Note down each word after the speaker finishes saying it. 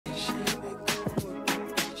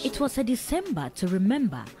It was a December to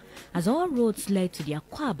remember, as all roads led to the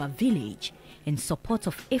Akwaba village in support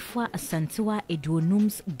of Afua Asantewaa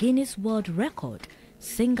Aduonum's Guinness World Record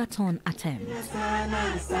sing-a-thon attempt.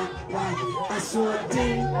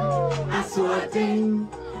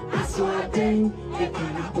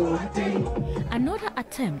 Another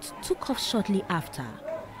attempt took off shortly after.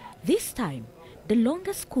 This time, the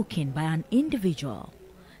longest cooking by an individual.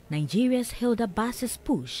 Nigeria's Hilda Bass's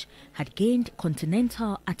push had gained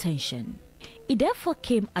continental attention. It therefore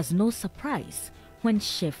came as no surprise when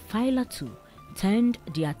Chef Faila turned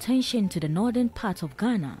the attention to the northern part of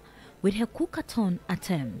Ghana with her cook-a-thon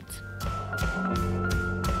attempt.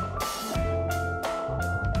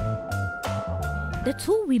 The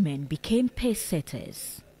two women became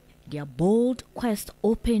pace-setters. Their bold quest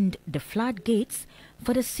opened the floodgates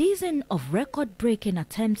for the season of record-breaking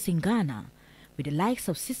attempts in Ghana, with the likes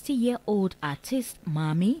of 60-year-old artist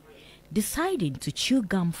Mami deciding to chew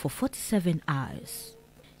gum for 47 hours.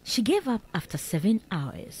 She gave up after 7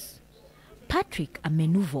 hours. Patrick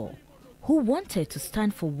Amenuvo, who wanted to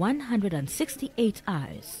stand for 168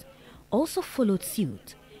 hours, also followed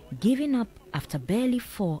suit, giving up after barely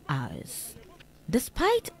 4 hours.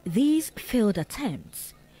 Despite these failed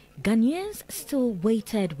attempts, Ghanaians still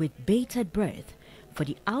waited with bated breath for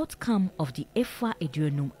the outcome of the Afua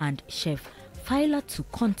Aduonum and Chef Faila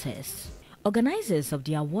contest. Organizers of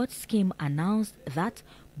the award scheme announced that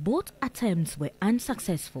both attempts were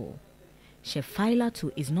unsuccessful. Chef Faila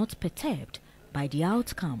is not perturbed by the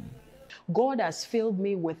outcome. God has filled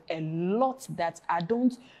me with a lot that I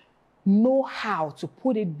don't know how to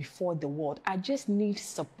put it before the world. I just need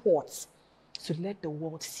support to let the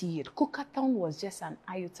world see it. Cook-a-thon was just an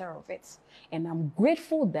iota of it. And I'm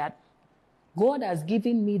grateful that God has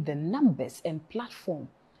given me the numbers and platform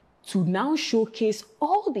to now showcase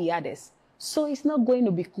all the others. So it's not going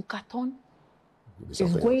to be cook-a-thon. It's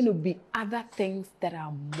going to be other things that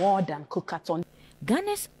are more than cook-a-thon.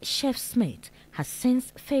 Ghana's Chef Smith has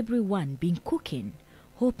since February 1 been cooking,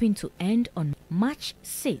 hoping to end on March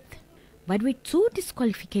 6th. But with 2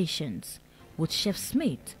 disqualifications, would Chef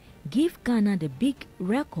Smith give Ghana the big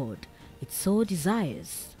record it so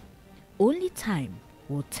desires? Only time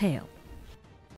will tell.